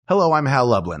Hello, I'm Hal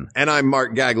Lublin. And I'm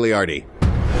Mark Gagliardi.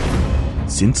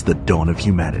 Since the dawn of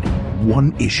humanity,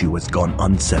 one issue has gone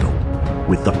unsettled.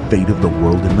 With the fate of the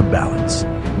world in the balance,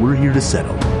 we're here to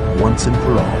settle, once and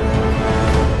for all,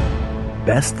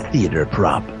 best theater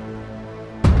prop.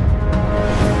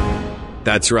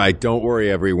 That's right. Don't worry,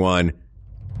 everyone.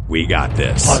 We got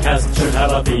this. Podcast should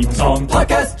have a theme song.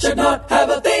 Podcast should not have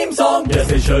a theme song. Yes,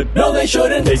 they should. No, they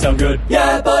shouldn't. They sound good.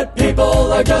 Yeah, but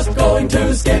people are just going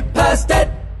to skip past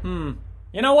it.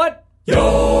 You know what?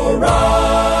 You're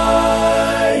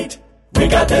right. We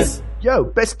got this. Yo,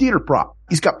 best theater prop.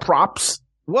 He's got props.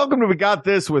 Welcome to We Got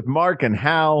This with Mark and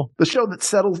Hal. The show that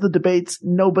settles the debates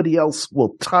nobody else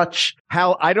will touch.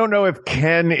 Hal, I don't know if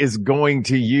Ken is going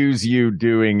to use you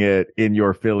doing it in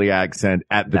your Philly accent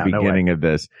at the beginning of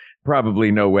this.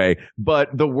 Probably no way.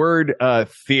 But the word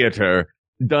theater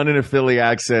done in a Philly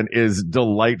accent is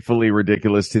delightfully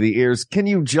ridiculous to the ears. Can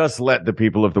you just let the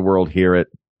people of the world hear it?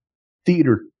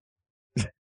 Theater.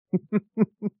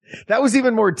 That was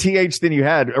even more TH than you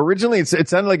had. Originally, it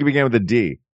sounded like it began with a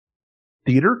D.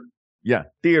 Theater? Yeah,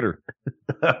 theater.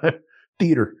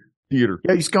 Theater. Theater.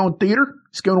 Yeah, he's going theater?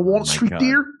 He's going to Walnut Street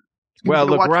Theater? Well,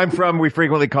 look, where I'm from, we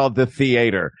frequently call it the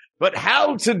theater. But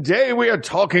Hal, today we are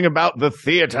talking about the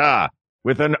theater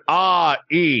with an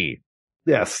R-E.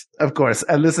 Yes, of course.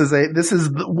 And this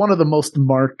is one of the most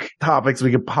Mark topics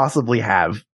we could possibly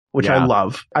have, which I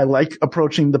love. I like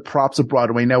approaching the props of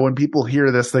Broadway. Now, when people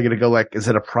hear this, they're going to go like, is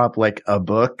it a prop like a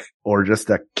book or just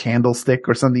a candlestick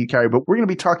or something you carry? But we're going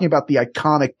to be talking about the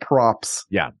iconic props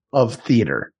of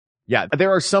theater. Yeah,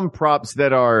 there are some props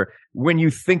that are, when you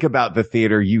think about the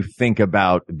theater, you think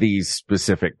about these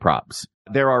specific props.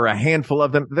 There are a handful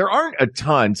of them. There aren't a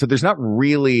ton, so there's not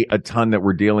really a ton that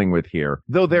we're dealing with here.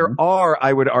 Though there are,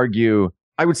 I would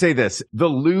say this, the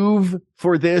Louvre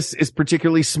for this is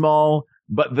particularly small,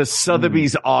 but the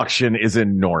Sotheby's auction is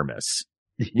enormous.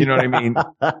 You know what I mean?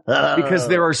 Because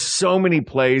there are so many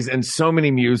plays and so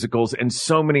many musicals and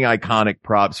so many iconic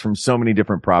props from so many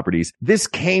different properties. This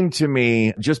came to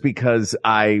me just because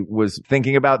I was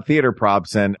thinking about theater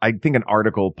props, and I think an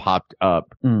article popped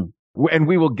up. And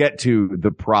we will get to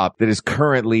the prop that is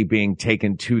currently being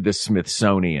taken to the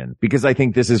Smithsonian, because I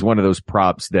think this is one of those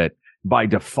props that by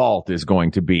default is going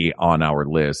to be on our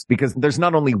list, because there's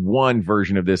not only one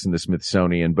version of this in the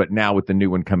Smithsonian, but now with the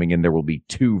new one coming in, there will be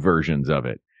two versions of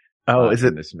it. Oh, is it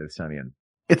in the Smithsonian?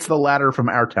 It's the ladder from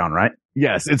Our Town, right?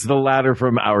 Yes, it's the ladder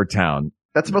from Our Town.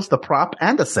 That's both the prop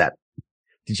and a set.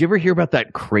 Did you ever hear about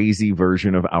that crazy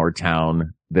version of Our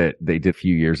Town that they did a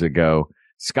few years ago?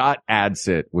 Scott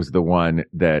Adsit was the one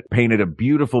that painted a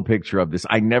beautiful picture of this.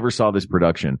 I never saw this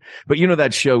production, but you know,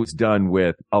 that show's done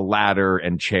with a ladder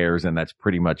and chairs, and that's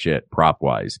pretty much it prop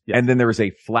wise. Yes. And then there was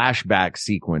a flashback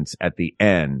sequence at the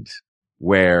end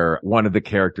where one of the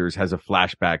characters has a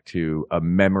flashback to a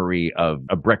memory of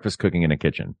a breakfast cooking in a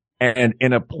kitchen. And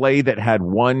in a play that had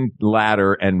one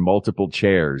ladder and multiple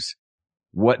chairs,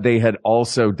 what they had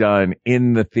also done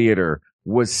in the theater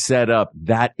was set up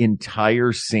that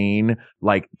entire scene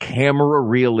like camera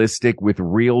realistic, with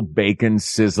real bacon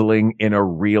sizzling in a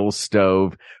real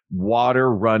stove, water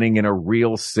running in a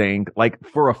real sink, like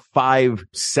for a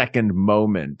 5-second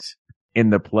moment in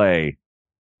the play.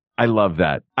 I love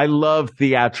that. I love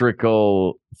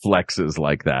theatrical flexes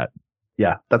like that.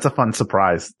 Yeah, that's a fun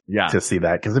surprise to see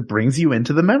that, because it brings you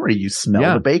into the memory. You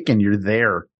smell the bacon. You're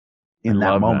there in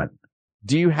that moment.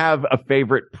 Do you have a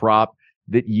favorite prop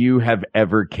that you have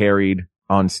ever carried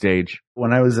on stage?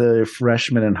 When I was a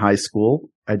freshman in high school,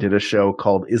 I did a show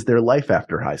called Is There Life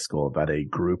After High School, about a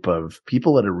group of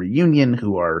people at a reunion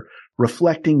who are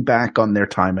reflecting back on their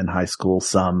time in high school.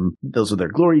 Some, those were their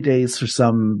glory days. For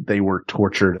some, they were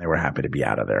tortured and they were happy to be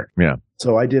out of there. Yeah.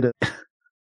 So I did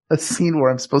a scene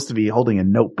where I'm supposed to be holding a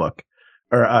notebook,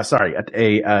 or a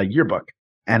yearbook.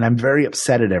 And I'm very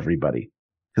upset at everybody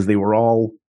because they were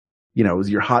all, you know, it was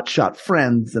your hotshot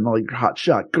friends and all your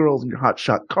hotshot girls and your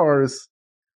hotshot cars.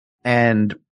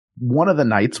 And one of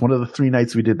the 3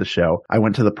 nights we did the show, I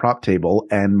went to the prop table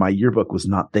and my yearbook was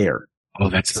not there. Oh,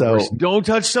 that's the worst. Don't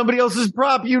touch somebody else's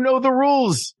prop. You know the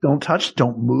rules. Don't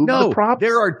move the props.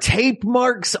 There are tape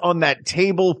marks on that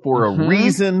table for a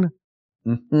reason.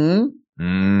 Mm-hmm.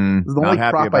 The only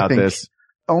happy prop about this.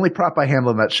 Only prop I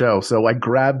handled in that show. So I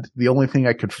grabbed the only thing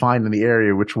I could find in the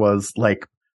area, which was like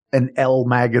an Elle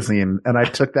magazine, and I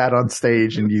took that on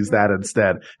stage and used that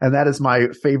instead. And that is my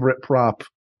favorite prop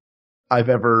I've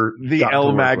ever. The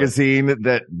Elle magazine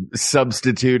that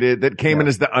substituted, that came in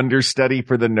as the understudy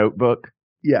for the Notebook.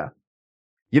 Yeah.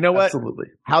 You know what? Absolutely.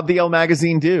 How'd the Elle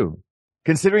magazine do?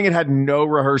 Considering it had no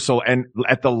rehearsal and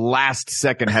at the last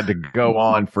second had to go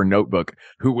on for Notebook,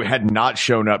 who had not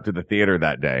shown up to the theater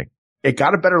that day. It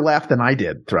got a better laugh than I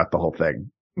did throughout the whole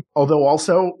thing. Although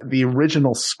also the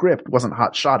original script wasn't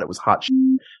Hot Shot, it was Hot Shit.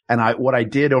 And what I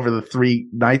did over the 3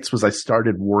 nights was I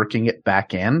started working it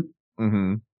back in.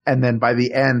 Mm-hmm. And then by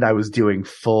the end, I was going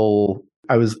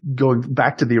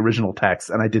back to the original text,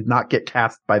 and I did not get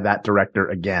cast by that director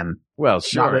again. Well,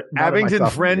 sure. Not Abington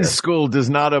Friends School does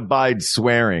not abide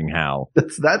swearing, Hal.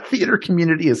 That theater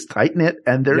community is tight-knit,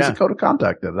 and there's a code of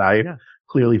conduct that I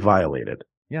clearly violated.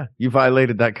 Yeah, you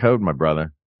violated that code, my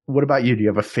brother. What about you? Do you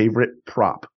have a favorite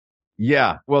prop?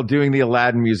 Yeah, well, doing the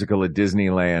Aladdin musical at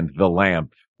Disneyland, the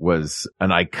lamp was an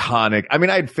iconic. I mean,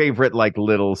 I had favorite like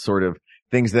little sort of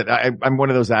things that I'm one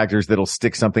of those actors that'll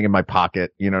stick something in my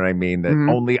pocket. You know what I mean? That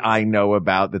only I know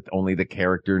about, that only the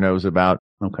character knows about.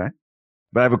 Okay.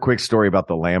 But I have a quick story about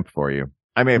the lamp for you.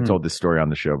 I may have told this story on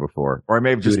the show before, or I may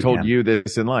have just told you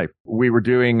this in life. We were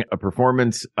doing a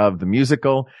performance of the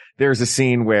musical. There's a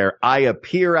scene where I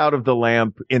appear out of the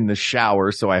lamp in the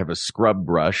shower. So I have a scrub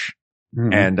brush.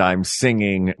 And I'm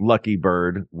singing Lucky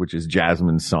Bird, which is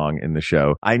Jasmine's song in the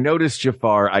show. I notice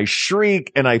Jafar, I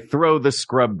shriek, and I throw the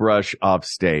scrub brush off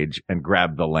stage and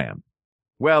grab the lamp.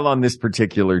 Well, on this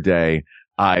particular day,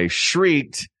 I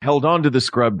shrieked, held onto the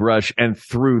scrub brush, and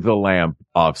threw the lamp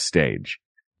off stage.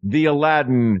 The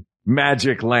Aladdin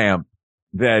magic lamp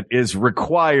that is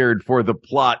required for the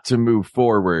plot to move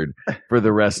forward for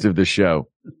the rest of the show.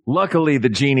 Luckily, the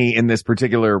genie in this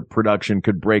particular production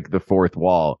could break the fourth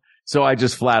wall. So I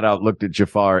just flat out looked at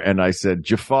Jafar and I said,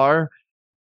 Jafar,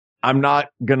 I'm not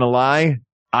gonna lie.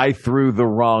 I threw the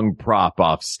wrong prop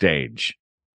off stage.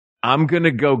 I'm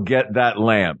gonna go get that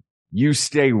lamp. You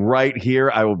stay right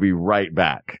here. I will be right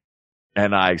back.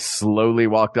 And I slowly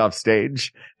walked off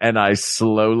stage and I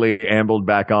slowly ambled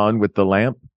back on with the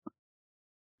lamp.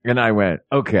 And I went,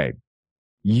 okay,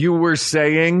 you were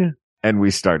saying, and we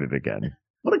started again.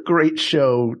 What a great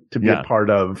show to be a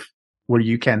part of. Where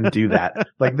you can do that.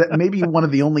 Like that, maybe one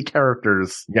of the only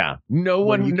characters. Yeah. No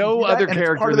other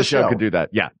character in the show could do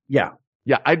that. Yeah. Yeah.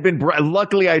 Yeah.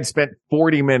 Luckily I'd spent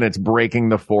 40 minutes breaking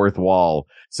the fourth wall.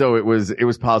 So it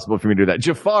was possible for me to do that.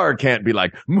 Jafar can't be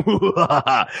like,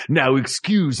 now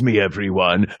excuse me,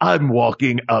 everyone. I'm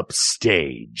walking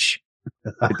upstage.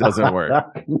 It doesn't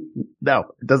work. No,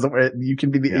 it doesn't work. You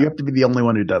have to be the only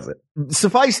one who does it.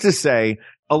 Suffice to say,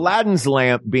 Aladdin's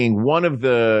lamp being one of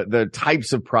the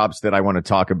types of props that I want to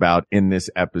talk about in this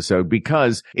episode,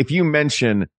 because if you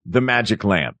mention the magic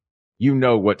lamp, you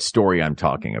know what story I'm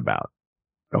talking about.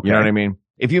 Okay. You know what I mean?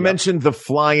 If you mention the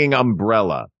flying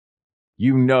umbrella,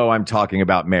 you know I'm talking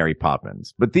about Mary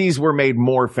Poppins. But these were made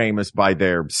more famous by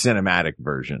their cinematic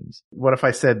versions. What if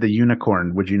I said the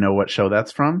unicorn? Would you know what show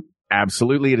that's from?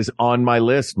 Absolutely. It is on my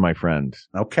list, my friend.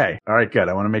 Okay. All right, good.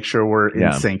 I want to make sure we're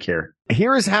in sync here.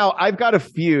 Here is how I've got a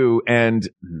few, and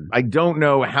I don't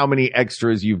know how many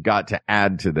extras you've got to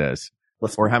add to this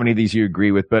or how many of these you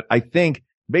agree with, but I think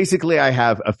basically I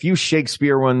have a few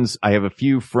Shakespeare ones. I have a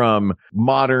few from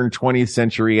modern 20th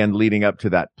century and leading up to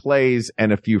that plays,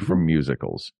 and a few from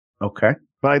musicals. Okay.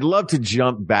 But I'd love to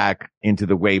jump back into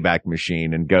the Wayback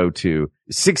Machine and go to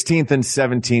 16th and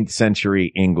 17th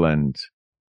century England,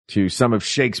 to some of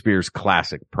Shakespeare's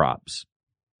classic props.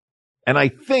 And I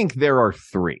think there are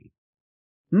 3.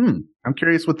 I'm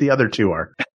curious what the other 2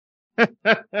 are.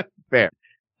 Fair.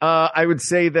 I would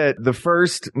say that the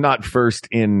first, not first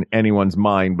in anyone's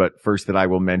mind, but first that I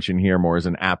will mention here more as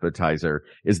an appetizer,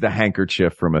 is the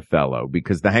handkerchief from Othello,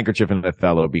 because the handkerchief in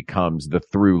Othello becomes the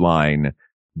through line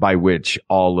by which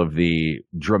all of the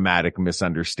dramatic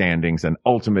misunderstandings and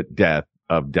ultimate death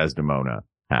of Desdemona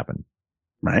happen.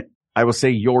 Right. I will say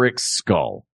Yorick's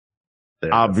skull.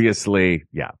 Obviously,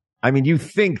 yeah. I mean, you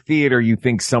think theater, you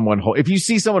think someone, if you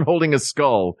see someone holding a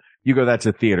skull, you go, that's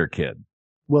a theater kid.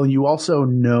 Well, you also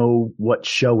know what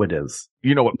show it is.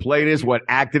 You know what play it is, what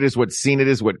act it is, what scene it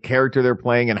is, what character they're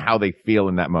playing, and how they feel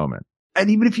in that moment. And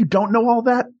even if you don't know all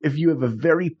that, if you have a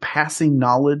very passing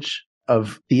knowledge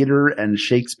of theater and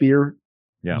Shakespeare,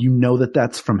 you know that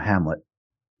that's from Hamlet.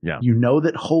 Yeah. You know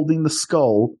that holding the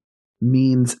skull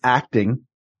means acting.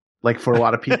 Like for a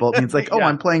lot of people, it means like,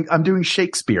 I'm doing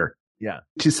Shakespeare. Yeah.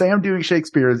 To say I'm doing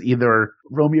Shakespeare is either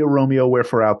Romeo, Romeo,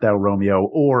 wherefore art thou, Romeo,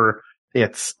 or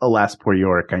it's Alas, poor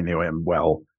Yorick, I knew him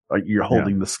well. You're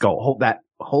holding the skull.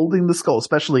 Holding the skull,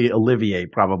 especially Olivier,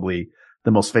 probably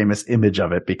the most famous image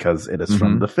of it because it is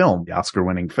from the film, the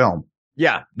Oscar-winning film.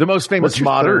 Yeah. The most famous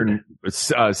modern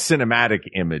cinematic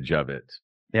image of it.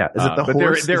 Yeah. Is it the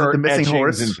horse? There are the missing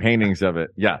horse and paintings of it.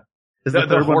 Yeah. Is the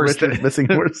third one Richard's missing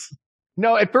horse?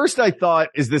 No, at first I thought,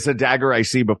 is this a dagger I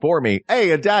see before me?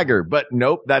 Hey, a dagger. But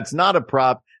nope, that's not a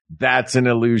prop. That's an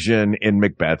illusion in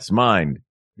Macbeth's mind.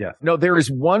 Yes. No, there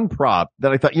is one prop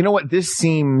that I thought, you know what? This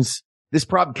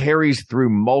prop carries through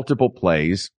multiple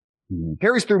plays,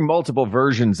 carries through multiple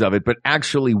versions of it, but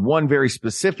actually one very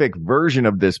specific version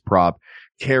of this prop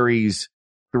carries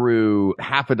through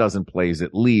half a dozen plays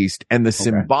at least. And the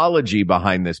symbology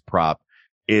behind this prop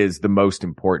is the most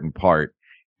important part.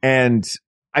 And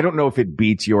I don't know if it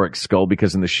beats Yorick's skull,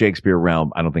 because in the Shakespeare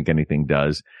realm, I don't think anything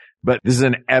does, but this is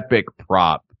an epic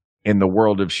prop in the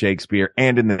world of Shakespeare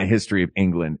and in the history of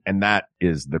England. And that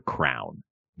is the crown.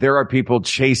 There are people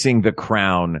chasing the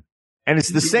crown, and it's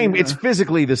the same. It's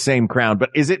physically the same crown,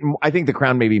 but I think the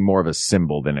crown may be more of a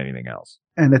symbol than anything else.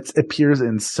 And it appears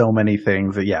in so many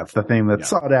things. It's the thing that's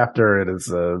sought after.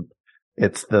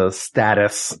 It's the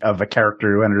status of a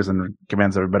character who enters and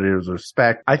commands everybody's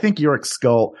respect. I think Yorick's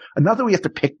skull, not that we have to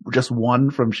pick just one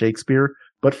from Shakespeare,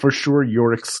 but for sure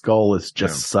Yorick's skull is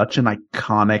just such an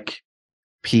iconic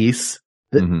piece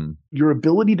that your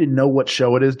ability to know what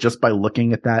show it is just by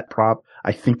looking at that prop,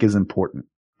 I think, is important.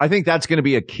 I think that's going to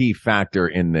be a key factor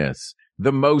in this.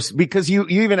 Because you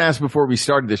even asked before we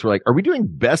started this, we're like, are we doing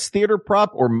best theater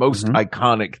prop or most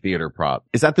iconic theater prop?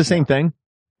 Is that the same thing?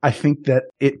 I think that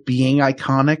it being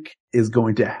iconic is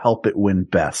going to help it win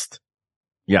best.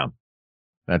 Yeah,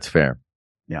 that's fair.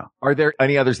 Yeah. Are there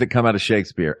any others that come out of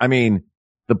Shakespeare? I mean,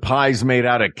 the pie's made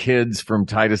out of kids from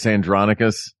Titus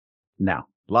Andronicus. No.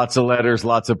 Lots of letters,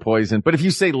 lots of poison. But if you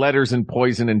say letters and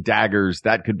poison and daggers,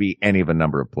 that could be any of a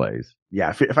number of plays.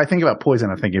 Yeah. If I think about poison,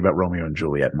 I'm thinking about Romeo and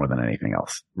Juliet more than anything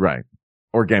else. Right.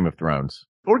 Or Game of Thrones.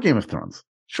 Or Game of Thrones.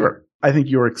 Sure. I think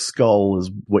Yorick's skull is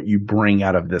what you bring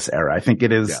out of this era. I think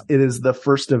it is. Yeah. It is the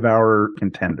first of our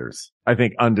contenders. I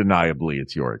think undeniably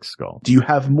it's Yorick's skull. Do you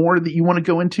have more that you want to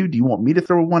go into? Do you want me to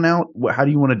throw one out? How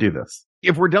do you want to do this?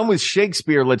 If we're done with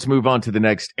Shakespeare, let's move on to the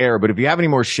next era. But if you have any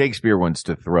more Shakespeare ones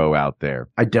to throw out there.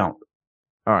 I don't.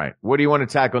 All right. What do you want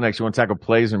to tackle next? You want to tackle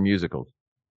plays or musicals?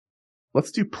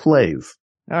 Let's do plays.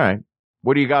 All right.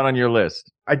 What do you got on your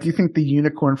list? I do think the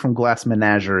Unicorn from Glass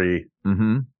Menagerie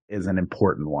is an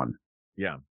important one.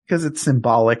 Yeah. Because it's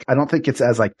symbolic. I don't think it's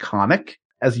as iconic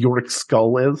as Yorick's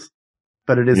skull is,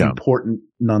 but it is important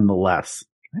nonetheless.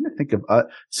 I'm trying to think of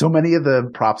so many of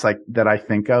the props that I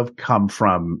think of come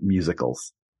from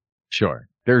musicals. Sure.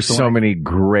 There's so many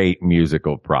great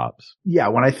musical props. Yeah.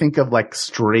 When I think of like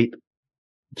straight,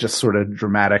 just sort of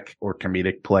dramatic or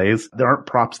comedic plays, there aren't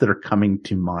props that are coming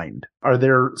to mind. Are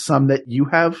there some that you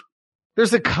have?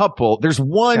 There's a couple. There's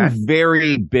one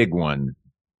very big one.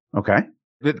 Okay.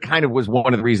 That kind of was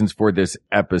one of the reasons for this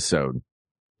episode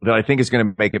that I think is going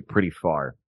to make it pretty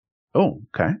far. Oh,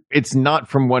 okay. It's not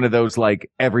from one of those, like,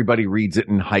 everybody reads it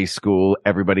in high school.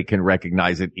 Everybody can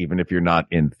recognize it, even if you're not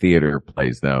in theater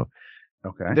plays, though.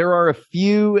 Okay. There are a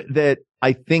few that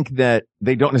I think that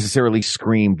they don't necessarily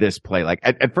scream this play. Like,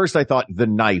 at first I thought The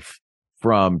Knife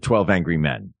from 12 Angry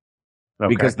Men. Okay.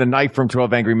 Because The Knife from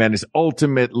 12 Angry Men is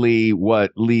ultimately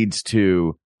what leads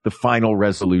to the final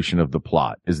resolution of the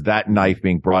plot, is that knife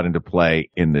being brought into play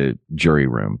in the jury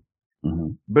room.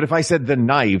 But if I said The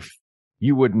Knife,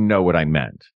 you wouldn't know what I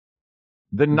meant.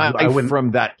 The Knife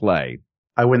from that play.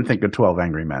 I wouldn't think of 12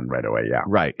 Angry Men right away. Yeah.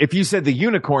 Right. If you said the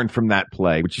Unicorn from that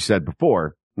play, which you said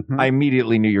before, I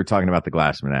immediately knew you were talking about the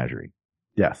Glass Menagerie.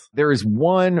 Yes. There is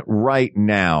one right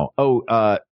now.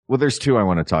 Well, there's two I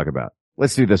want to talk about.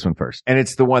 Let's do this one first. And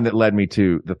it's the one that led me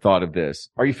to the thought of this.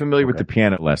 Are you familiar with The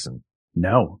Piano Lesson?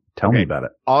 No. Tell me about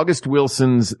it. August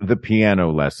Wilson's The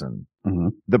Piano Lesson.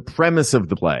 The premise of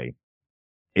the play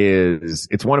is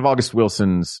it's one of August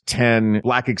Wilson's 10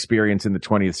 Black experience in the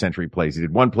 20th century plays. He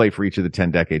did one play for each of the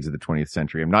 10 decades of the 20th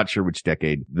century. I'm not sure which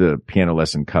decade The Piano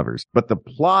Lesson covers, but the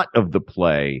plot of the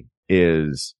play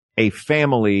is a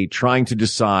family trying to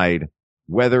decide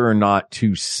whether or not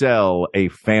to sell a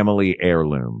family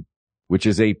heirloom, which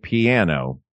is a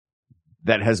piano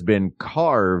that has been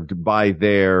carved by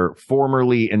their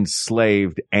formerly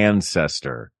enslaved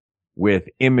ancestor with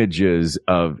images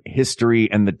of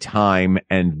history and the time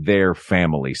and their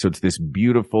family. So it's this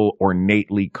beautiful,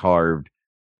 ornately carved,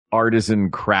 artisan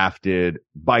crafted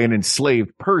by an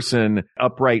enslaved person,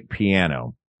 upright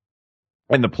piano.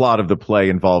 And the plot of the play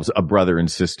involves a brother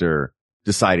and sister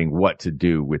deciding what to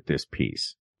do with this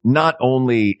piece. Not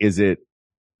only is it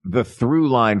the through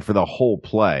line for the whole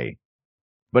play,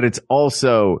 but it's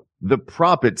also the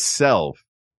prop itself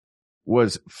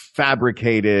was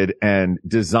fabricated and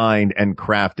designed and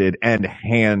crafted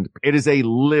and it is a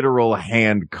literal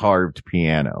hand carved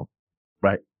piano.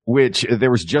 Right. Which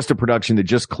there was just a production that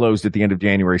just closed at the end of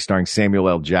January starring Samuel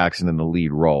L. Jackson in the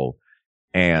lead role.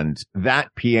 And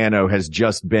that piano has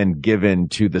just been given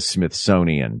to the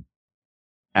Smithsonian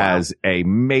as a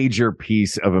major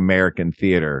piece of American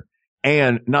theater.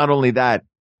 And not only that,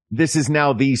 this is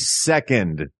now the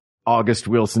second August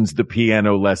Wilson's The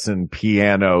Piano Lesson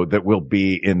piano that will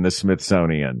be in the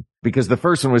Smithsonian, because the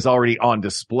first one was already on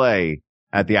display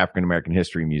at the African American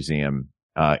History Museum,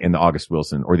 in the August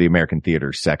Wilson or the American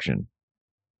Theater section.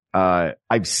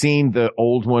 I've seen the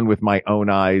old one with my own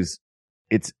eyes.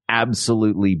 It's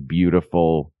absolutely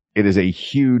beautiful. It is a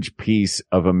huge piece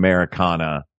of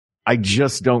Americana. I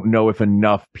just don't know if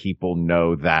enough people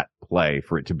know that play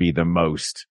for it to be the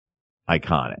most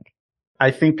iconic.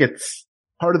 I think it's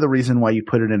part of the reason why you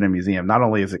put it in a museum. Not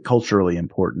only is it culturally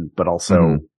important, but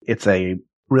also it's a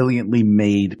brilliantly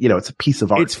made, it's a piece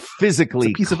of art. It's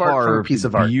physically it's a piece carved, of art for a piece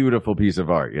of art. Beautiful piece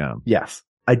of art. Yeah. Yes.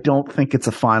 I don't think it's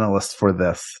a finalist for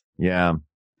this. Yeah.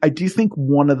 I do think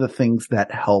one of the things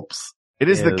that helps. It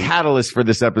is the catalyst for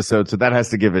this episode. So that has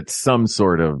to give it some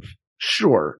sort of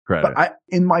credit. But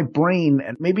in my brain,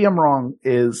 and maybe I'm wrong,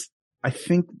 is I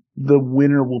think the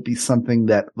winner will be something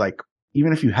that, like,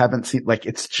 even if you haven't seen, like,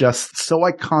 it's just so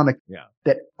iconic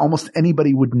that almost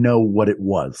anybody would know what it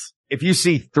was. If you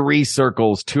see 3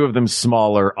 circles, 2 of them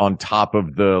smaller on top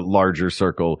of the larger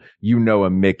circle, you know a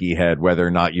Mickey head, whether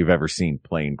or not you've ever seen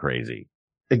Plane Crazy.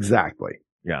 Exactly.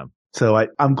 Yeah. So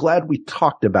I'm glad we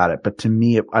talked about it, but to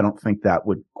me, I don't think that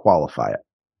would qualify it.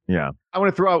 Yeah. I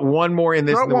want to throw out one more in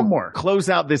this. Throw out one more. Close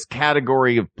out this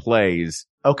category of plays.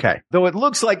 Okay. Though it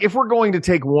looks like if we're going to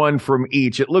take one from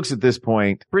each, it looks at this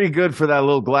point pretty good for that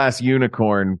little glass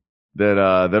unicorn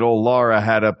that old Laura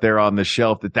had up there on the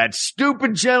shelf that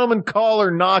stupid gentleman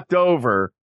caller knocked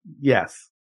over. Yes.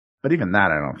 But even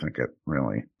that, I don't think it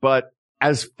really. But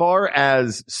as far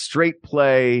as straight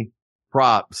play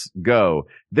props go,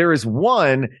 there is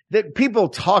one that people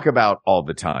talk about all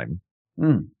the time,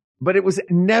 but it was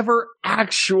never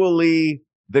actually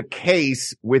the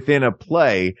case within a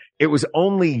play. It was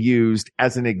only used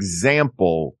as an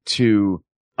example to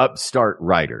upstart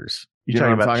writers. You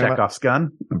talking about Chekhov's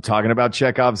gun? I'm talking about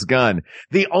Chekhov's gun.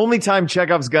 The only time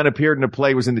Chekhov's gun appeared in a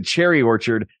play was in The Cherry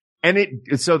Orchard. And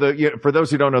for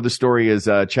those who don't know, the story is,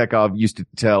 Chekhov used to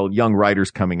tell young writers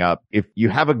coming up, if you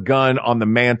have a gun on the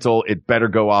mantle, it better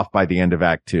go off by the end of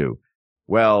Act 2.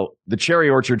 Well, The Cherry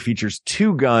Orchard features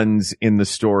 2 guns in the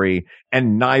story,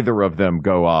 and neither of them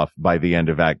go off by the end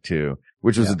of Act 2,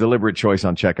 which was a deliberate choice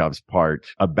on Chekhov's part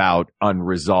about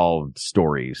unresolved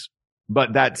stories.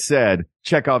 But that said,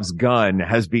 Chekhov's gun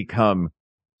has become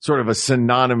sort of a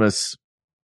synonymous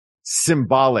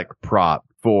symbolic prop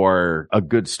for a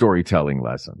good storytelling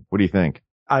lesson. What do you think?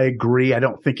 I agree. I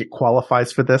don't think it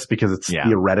qualifies for this because it's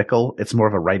theoretical. It's more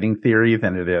of a writing theory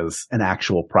than it is an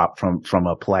actual prop from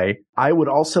a play. I would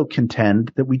also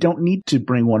contend that we don't need to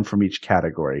bring one from each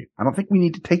category. I don't think we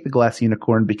need to take the glass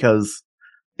unicorn because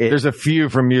there's a few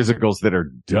from musicals that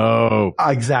are dope.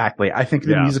 Exactly. I think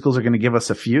the musicals are going to give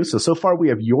us a few. So far we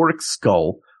have Yorick's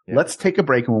Skull. Yeah. Let's take a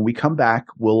break. And when we come back,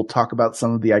 we'll talk about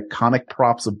some of the iconic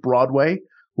props of Broadway.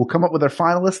 We'll come up with our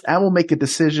finalists and we'll make a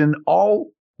decision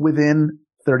all within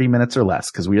 30 minutes or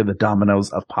less because we are the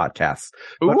Dominoes of podcasts.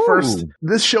 But first,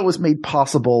 this show is made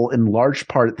possible in large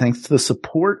part thanks to the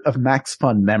support of Max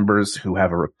Fun members who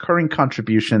have a recurring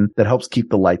contribution that helps keep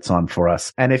the lights on for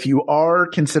us. And if you are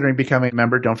considering becoming a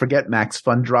member, don't forget Max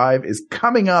Fun Drive is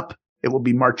coming up. It will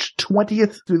be March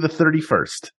 20th through the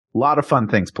 31st. A lot of fun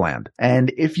things planned.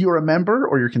 And if you're a member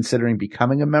or you're considering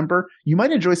becoming a member, you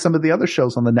might enjoy some of the other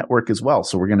shows on the network as well.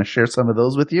 So we're going to share some of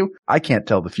those with you. I can't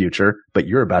tell the future, but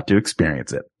you're about to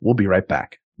experience it. We'll be right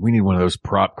back. We need one of those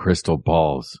prop crystal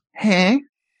balls. Hey.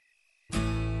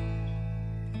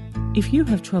 If you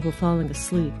have trouble falling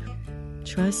asleep,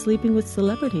 try sleeping with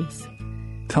celebrities.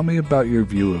 Tell me about your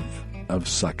view of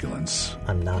succulents.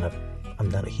 I'm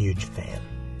not a huge fan.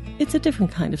 It's a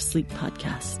different kind of sleep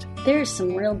podcast. There are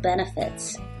some real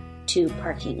benefits to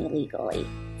parking illegally.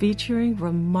 Featuring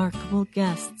remarkable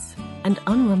guests and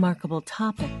unremarkable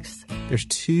topics. There's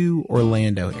 2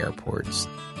 Orlando airports.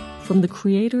 From the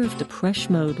creator of Depeche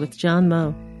Mode with John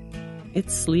Moe,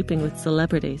 it's Sleeping with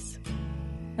Celebrities.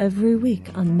 Every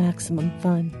week on Maximum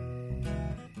Fun.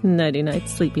 Nighty-night,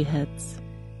 sleepyheads.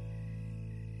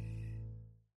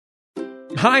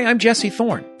 Hi, I'm Jesse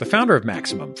Thorne, the founder of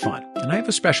Maximum Fun, and I have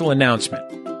a special announcement.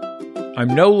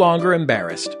 I'm no longer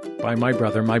embarrassed by my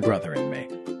brother and me.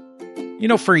 You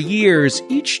know, for years,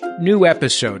 each new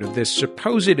episode of this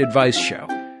supposed advice show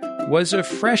was a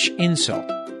fresh insult,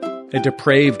 a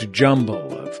depraved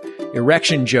jumble of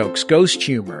erection jokes, ghost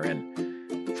humor,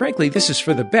 and frankly, this is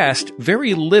for the best,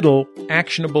 very little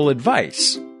actionable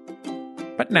advice.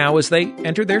 But now, as they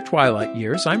enter their twilight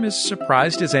years, I'm as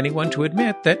surprised as anyone to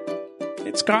admit that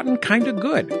it's gotten kind of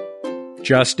good.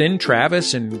 Justin,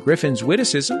 Travis, and Griffin's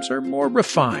witticisms are more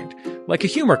refined, like a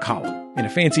humor column in a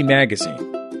fancy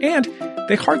magazine. And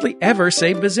they hardly ever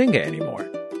say bazinga anymore.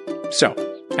 So,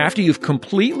 after you've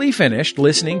completely finished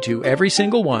listening to every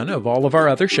single one of all of our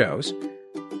other shows,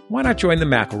 why not join the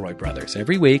McElroy brothers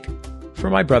every week for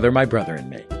My Brother, and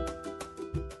Me?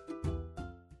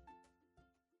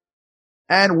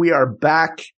 And we are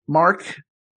back. Mark,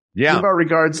 Yeah. give our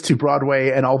regards to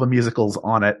Broadway and all the musicals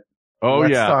on it. Oh,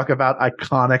 Let's yeah. talk about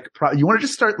iconic. You want to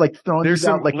just start like throwing these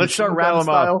out like let's start machine gun rattling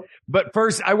them style? off. But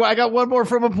first, I got one more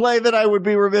from a play that I would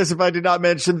be remiss if I did not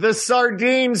mention. The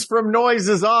sardines from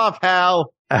Noises Off,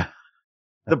 Hal.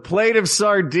 The plate of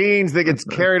sardines that gets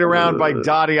carried around by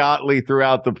Dottie Otley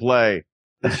throughout the play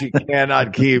that she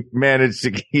cannot manage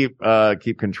to keep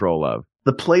control of.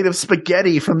 The plate of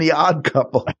spaghetti from The Odd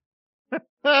Couple.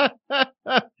 Now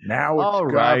it's All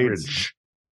right. garbage.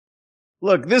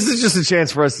 Look, this is just a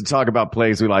chance for us to talk about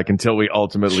plays we like until we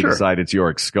ultimately Sure. decide it's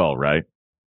Yorick Skull, right?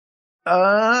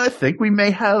 I think we may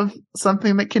have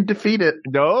something that can defeat it.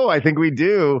 No, I think we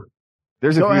do.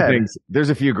 There's a Go few ahead. things.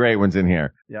 There's a few great ones in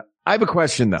here. Yeah. I have a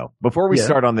question though. Before we Yeah.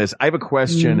 start on this, I have a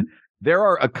question. Mhm. There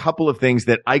are a couple of things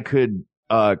that I could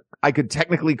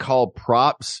technically call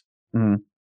props, Mhm.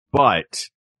 but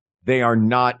they are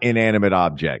not inanimate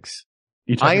objects.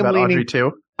 You talking about Audrey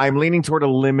too? I'm leaning toward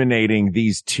eliminating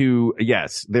these two.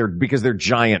 Yes, because they're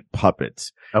giant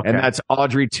puppets. Okay. And that's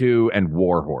Audrey 2 and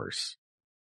Warhorse.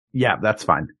 Yeah, that's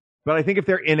fine. But I think if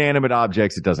they're inanimate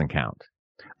objects, it doesn't count.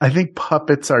 I think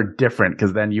puppets are different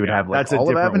because then you would have like That's a all of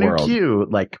different Avenue world. Q.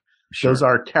 Like those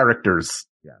are characters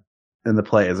in the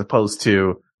play as opposed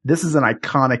to this is an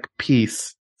iconic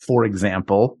piece. For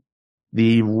example,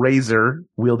 the razor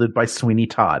wielded by Sweeney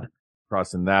Todd.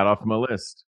 Crossing that off my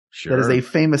list. Sure. That is a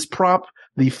famous prop.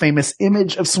 The famous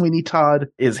image of Sweeney Todd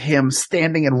is him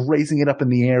standing and raising it up in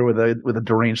the air with a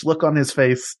deranged look on his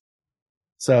face.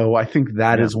 So I think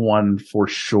that is one for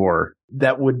sure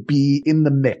that would be in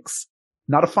the mix.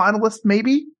 Not a finalist,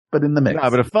 maybe, but in the mix. Yeah,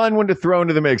 but a fun one to throw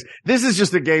into the mix. This is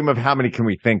just a game of how many can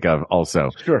we think of also.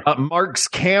 Sure. Mark's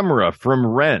camera from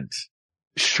Rent.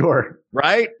 Sure.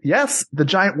 Right? Yes. The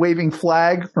giant waving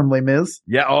flag from Les Mis.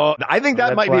 Yeah. Oh, I think that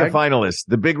Red might flag? be a finalist.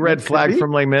 The big red Could flag be.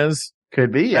 from Les Mis.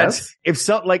 Could be, yes.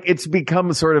 It's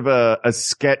become sort of a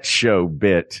sketch show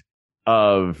bit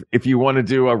of if you want to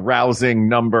do a rousing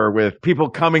number with people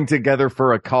coming together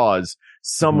for a cause,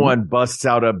 someone busts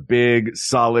out a big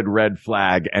solid red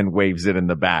flag and waves it in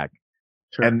the back.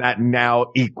 Sure. And that now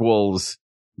equals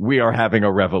we are having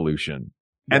a revolution.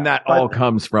 And that all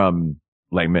comes from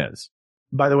Les Mis.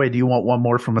 By the way, do you want one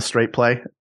more from a straight play?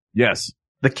 Yes.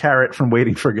 The carrot from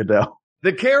Waiting for Godot.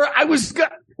 The carrot,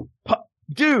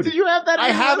 dude. Did you have that? I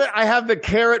have it. I have the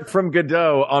carrot from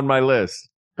Godot on my list.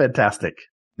 Fantastic.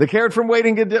 The carrot from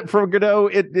Waiting for Godot,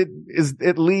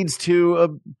 it leads to a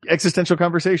existential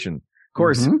conversation. Of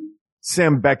course,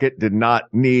 Sam Beckett did not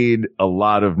need a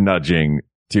lot of nudging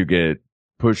to get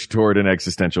pushed toward an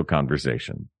existential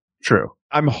conversation. True.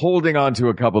 I'm holding on to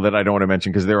a couple that I don't want to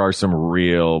mention because there are some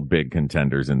real big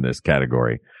contenders in this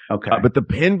category. Okay. But the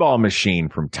pinball machine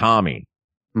from Tommy,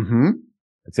 I'd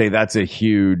say that's a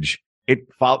huge,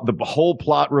 the whole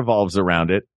plot revolves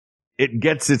around it. It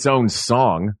gets its own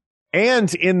song.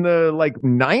 And in the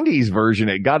 90s version,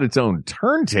 it got its own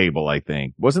turntable, I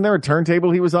think. Wasn't there a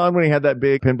turntable he was on when he had that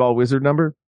big Pinball Wizard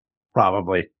number?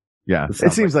 Probably. Yeah.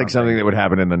 It seems like something that would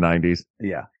happen in the 90s.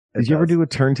 Yeah. Did you ever do a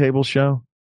turntable show?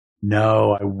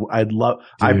 No, I'd love,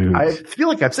 I feel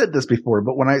like I've said this before,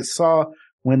 but when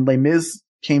Les Mis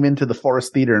came into the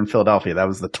Forest Theater in Philadelphia, that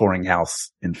was the touring house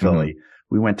in Philly.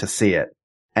 We went to see it.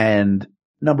 And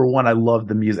number one, I loved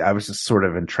the music. I was just sort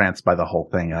of entranced by the whole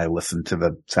thing. I listened to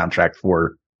the soundtrack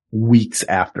for weeks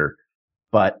after.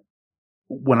 But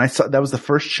when that was the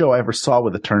first show I ever saw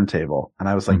with a turntable. And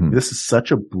I was like, this is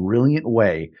such a brilliant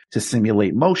way to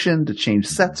simulate motion, to change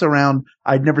sets around.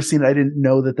 I'd never seen it. I didn't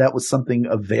know that was something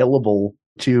available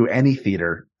to any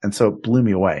theater. And so it blew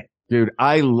me away. Dude,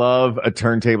 I love a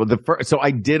turntable. So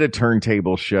I did a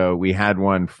turntable show. We had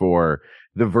one for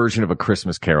the version of A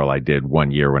Christmas Carol I did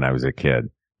one year when I was a kid.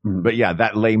 But yeah,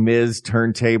 that Les Mis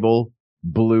turntable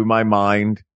blew my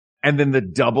mind. And then the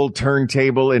double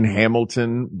turntable in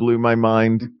Hamilton blew my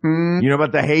mind. You know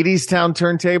about the Hadestown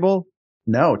turntable?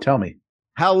 No, tell me.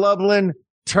 Hal Lublin,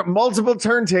 multiple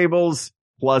turntables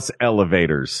plus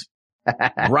elevators.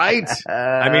 Right?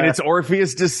 I mean, it's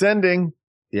Orpheus descending.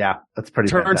 Yeah, that's pretty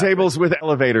Turntables with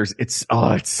elevators. It's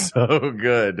so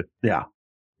good. Yeah.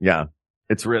 Yeah.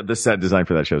 The set design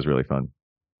for that show is really fun.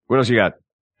 What else you got?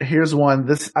 Here's one.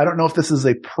 I don't know if this is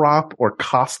a prop or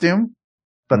costume,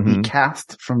 but the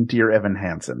cast from Dear Evan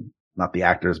Hansen, not the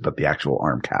actors, but the actual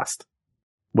arm cast.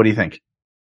 What do you think?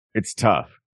 It's tough.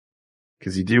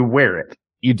 Because you do wear it.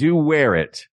 You do wear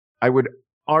it. I would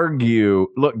argue,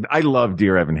 look, I love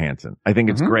Dear Evan Hansen. I think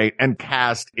it's great. And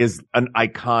cast is an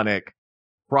iconic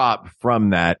prop from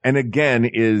that. And again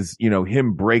is,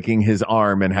 him breaking his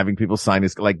arm and having people sign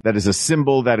his, like, that is a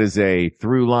symbol. That is a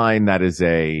through line. That is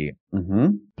a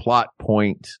plot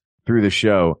point through the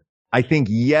show. I think,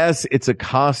 yes, it's a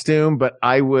costume, but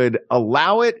I would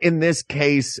allow it in this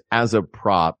case as a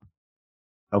prop.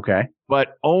 Okay.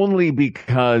 But only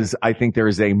because I think there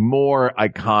is a more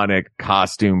iconic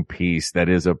costume piece that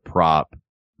is a prop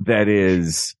that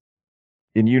is,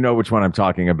 and you know which one I'm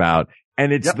talking about.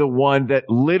 And it's the one that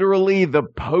literally the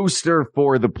poster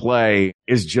for the play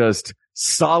is just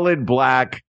solid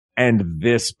black and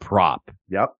this prop.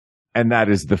 Yep. And that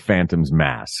is the Phantom's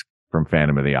mask from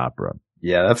Phantom of the Opera.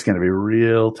 Yeah, that's going to be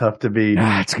real tough to beat.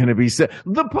 It's going to be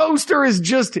the poster is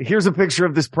just, here's a picture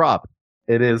of this prop.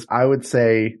 It is, I would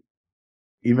say,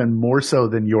 even more so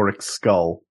than Yorick's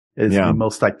skull is the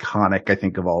most iconic, I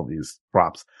think, of all these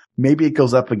props. Maybe it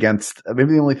goes up against,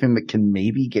 maybe the only thing that can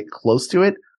maybe get close to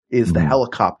it is the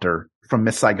helicopter from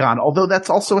Miss Saigon, although that's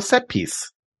also a set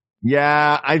piece.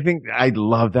 Yeah, I think I'd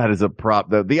love that as a prop,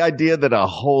 though. The idea that a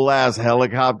whole ass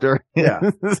helicopter.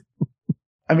 Yeah.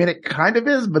 I mean, it kind of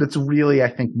is, but it's really, I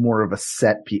think, more of a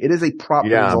set piece. It is a prop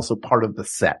that is also part of the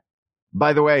set.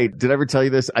 By the way, did I ever tell you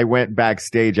this? I went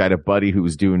backstage. I had a buddy who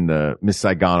was doing the Miss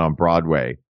Saigon on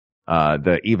Broadway,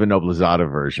 the Eva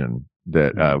Noblezada version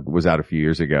that was out a few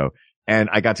years ago. And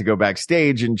I got to go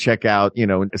backstage and check out,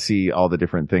 and see all the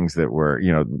different things that were,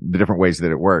 the different ways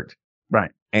that it worked.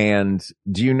 Right. And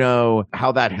do you know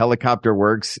how that helicopter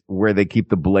works where they keep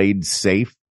the blades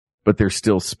safe, but they're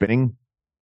still spinning?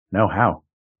 No, how?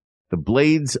 The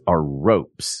blades are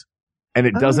ropes. And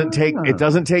it doesn't take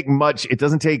much. It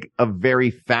doesn't take a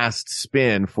very fast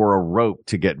spin for a rope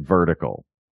to get vertical.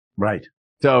 Right.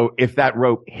 So if that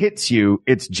rope hits you,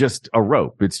 it's just a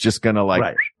rope. It's just going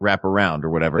to wrap around or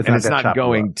whatever. And it's not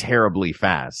going terribly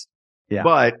fast. Yeah.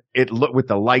 But with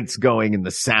the lights going and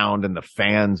the sound and the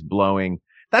fans blowing,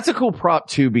 that's a cool prop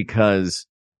too, because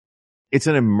it's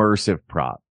an immersive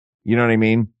prop. You know what I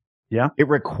mean? Yeah. It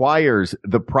requires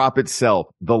the prop itself,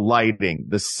 the lighting,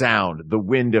 the sound, the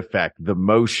wind effect, the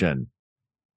motion.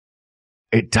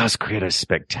 It does create a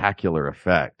spectacular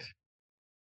effect.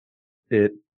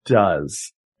 It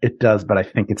does. It does, but I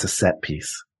think it's a set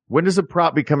piece. When does a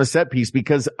prop become a set piece?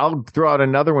 Because I'll throw out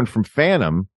another one from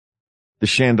Phantom, the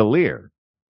chandelier.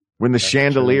 When the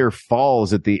chandelier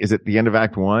falls is it the end of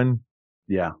Act 1?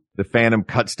 Yeah. The Phantom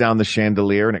cuts down the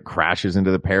chandelier and it crashes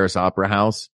into the Paris Opera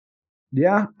House.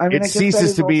 Yeah. I mean, it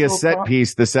ceases to be a set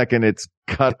piece the second it's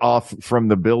cut off from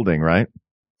the building, right?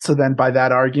 So then by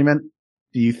that argument,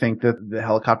 do you think that the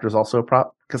helicopter is also a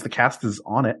prop? Because the cast is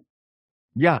on it.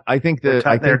 Yeah, I think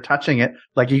they're touching it.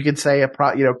 Like you could say a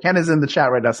prop, Ken is in the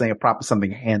chat right now saying a prop is something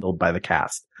handled by the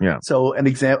cast. Yeah. So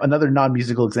another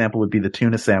non-musical example would be the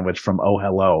tuna sandwich from Oh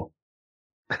Hello.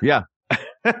 Yeah.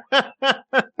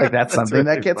 Like that's something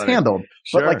that gets handled.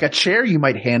 Sure. But like a chair you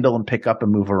might handle and pick up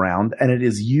and move around, and it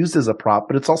is used as a prop,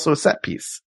 but it's also a set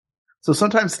piece. So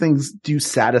sometimes things do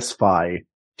satisfy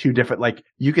two different, like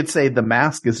you could say the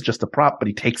mask is just a prop, but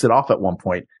he takes it off at one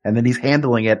point and then he's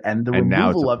handling it and the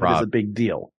removal of it is a big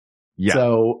deal. Yeah.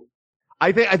 So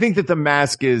I think that the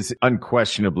mask is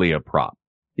unquestionably a prop.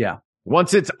 Yeah.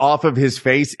 Once it's off of his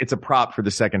face, it's a prop for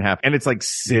the second half, and it's like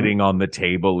sitting on the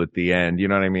table at the end. You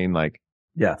know what I mean? Like,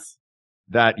 yes,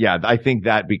 I think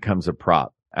that becomes a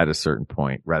prop at a certain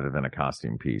point rather than a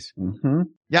costume piece. Mm-hmm.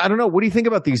 Yeah. I don't know. What do you think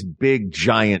about these big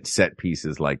giant set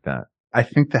pieces like that? I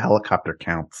think the helicopter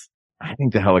counts. I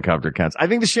think the helicopter counts. I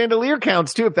think the chandelier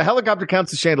counts too. If the helicopter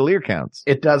counts, the chandelier counts.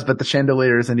 It does, but the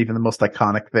chandelier isn't even the most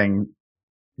iconic thing.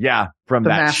 Yeah. From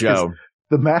that show.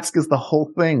 The mask is the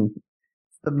whole thing.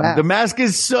 The mask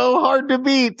is so hard to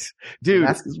beat, dude. The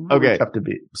mask is really tough to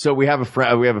beat. So we have a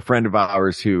friend of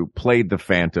ours who played the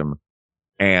Phantom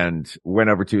and went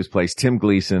over to his place. Tim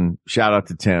Gleason, shout out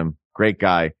to Tim, great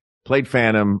guy. Played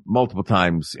Phantom multiple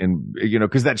times, and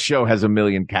because that show has a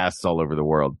million casts all over the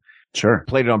world. Sure.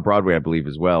 Played it on Broadway, I believe,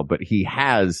 as well. But he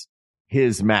has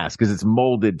his mask because it's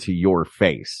molded to your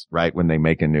face, right? When they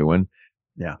make a new one.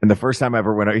 Yeah. And the first time I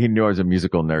ever went, he knew I was a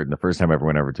musical nerd. And the first time I ever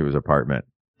went over to his apartment,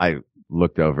 I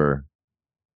looked over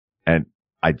and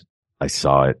I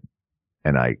saw it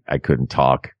and I couldn't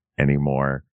talk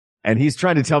anymore. And he's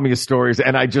trying to tell me his stories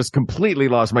and I just completely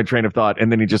lost my train of thought.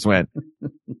 And then he just went,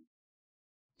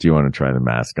 do you want to try the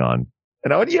mask on?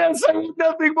 And I went, yes, I want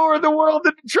nothing more in the world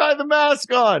than to try the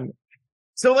mask on.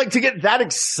 So like to get that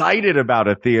excited about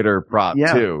a theater prop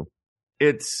too,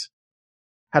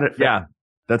 yeah,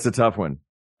 that's a tough one.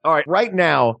 All right. Right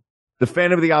now, the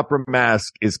Phantom of the Opera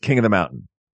mask is King of the Mountain,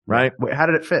 right? Wait, how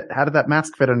did it fit? How did that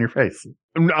mask fit on your face?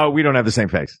 No, we don't have the same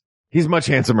face. He's much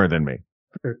handsomer than me.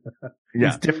 Yeah.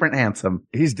 He's different handsome.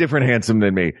 He's different handsome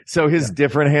than me. So his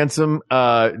different handsome,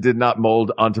 did not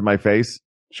mold onto my face.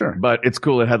 Sure. But it's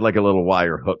cool. It had like a little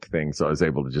wire hook thing. So I was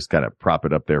able to just kind of prop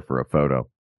it up there for a photo.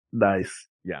 Nice.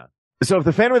 Yeah. So if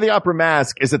the Phantom of the Opera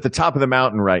mask is at the top of the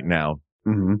mountain right now,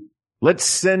 let's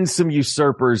send some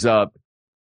usurpers up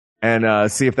and,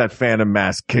 see if that Phantom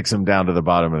mask kicks him down to the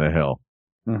bottom of the hill.